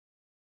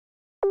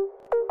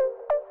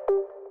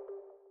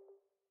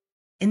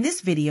In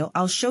this video,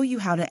 I'll show you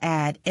how to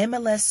add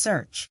MLS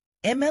search,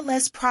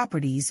 MLS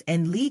properties,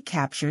 and lead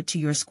capture to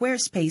your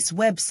Squarespace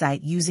website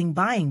using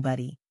Buying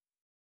Buddy.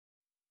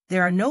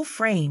 There are no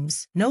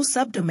frames, no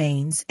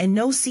subdomains, and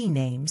no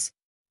CNAMEs.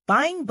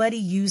 Buying Buddy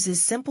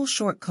uses simple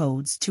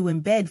shortcodes to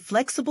embed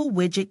flexible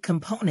widget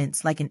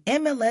components like an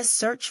MLS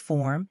search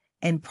form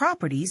and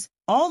properties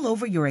all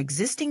over your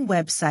existing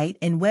website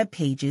and web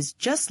pages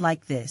just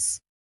like this.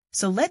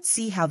 So let's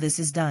see how this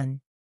is done.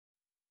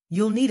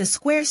 You'll need a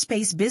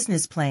Squarespace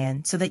business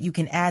plan so that you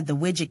can add the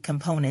widget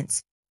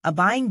components, a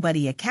Buying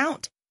Buddy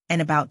account,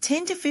 and about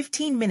 10 to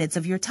 15 minutes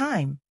of your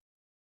time.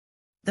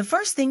 The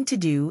first thing to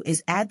do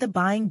is add the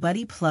Buying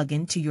Buddy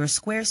plugin to your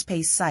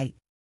Squarespace site.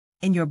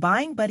 In your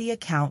Buying Buddy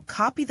account,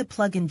 copy the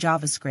plugin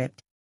JavaScript.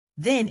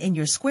 Then in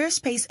your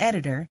Squarespace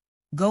editor,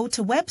 go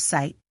to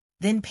Website,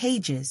 then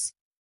Pages.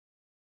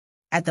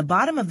 At the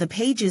bottom of the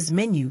Pages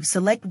menu,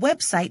 select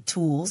Website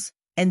Tools,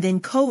 and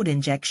then Code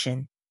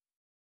Injection.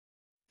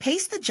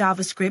 Paste the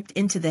JavaScript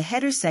into the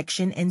header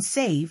section and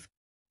save.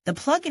 The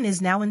plugin is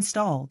now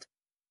installed.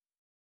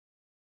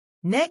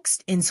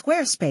 Next, in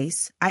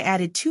Squarespace, I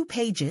added 2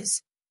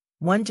 pages,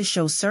 one to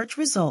show search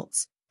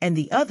results and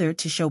the other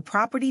to show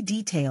property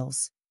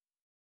details.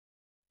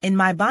 In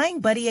my Buying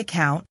Buddy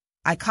account,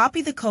 I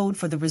copy the code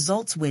for the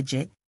results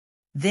widget.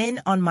 Then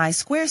on my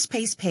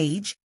Squarespace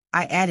page,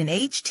 I add an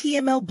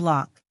HTML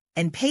block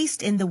and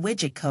paste in the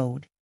widget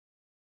code.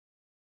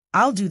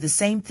 I'll do the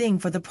same thing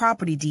for the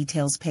property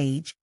details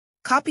page,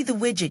 copy the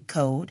widget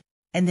code,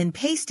 and then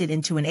paste it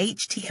into an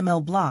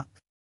HTML block.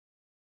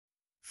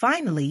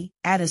 Finally,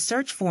 add a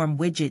search form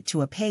widget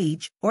to a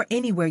page or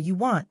anywhere you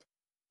want,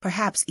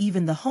 perhaps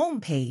even the home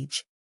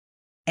page.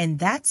 And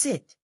that's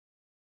it.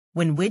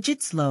 When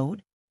widgets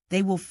load,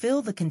 they will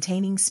fill the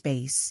containing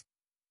space.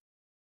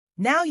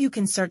 Now you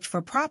can search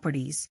for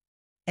properties,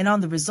 and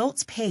on the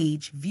results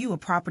page, view a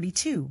property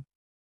too.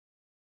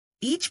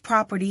 Each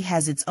property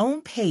has its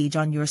own page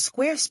on your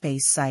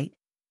Squarespace site,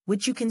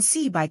 which you can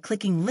see by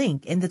clicking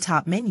link in the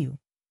top menu.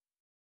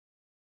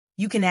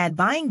 You can add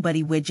Buying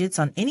Buddy widgets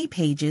on any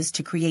pages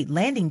to create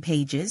landing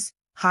pages,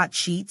 hot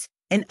sheets,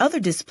 and other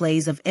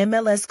displays of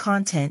MLS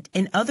content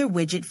and other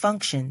widget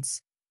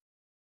functions.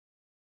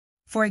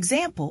 For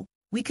example,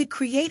 we could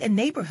create a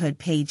neighborhood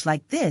page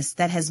like this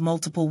that has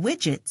multiple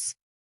widgets.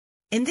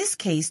 In this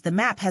case, the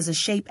map has a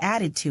shape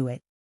added to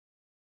it.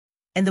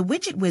 And the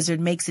widget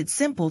wizard makes it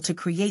simple to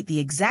create the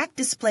exact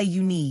display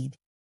you need.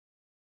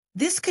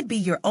 This could be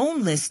your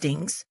own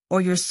listings, or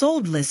your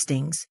sold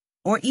listings,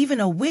 or even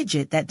a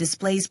widget that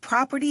displays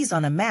properties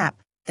on a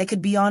map that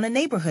could be on a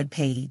neighborhood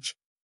page.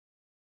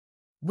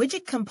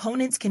 Widget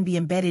components can be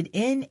embedded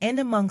in and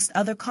amongst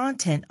other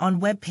content on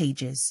web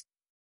pages.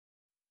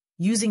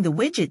 Using the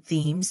widget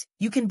themes,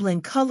 you can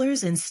blend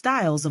colors and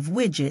styles of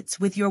widgets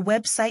with your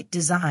website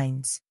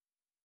designs.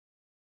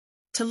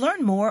 To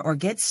learn more or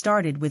get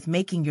started with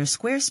making your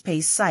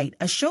Squarespace site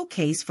a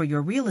showcase for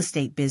your real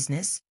estate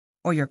business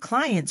or your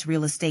client's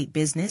real estate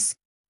business,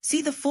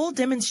 see the full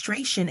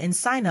demonstration and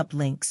sign-up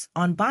links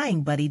on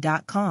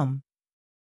buyingbuddy.com.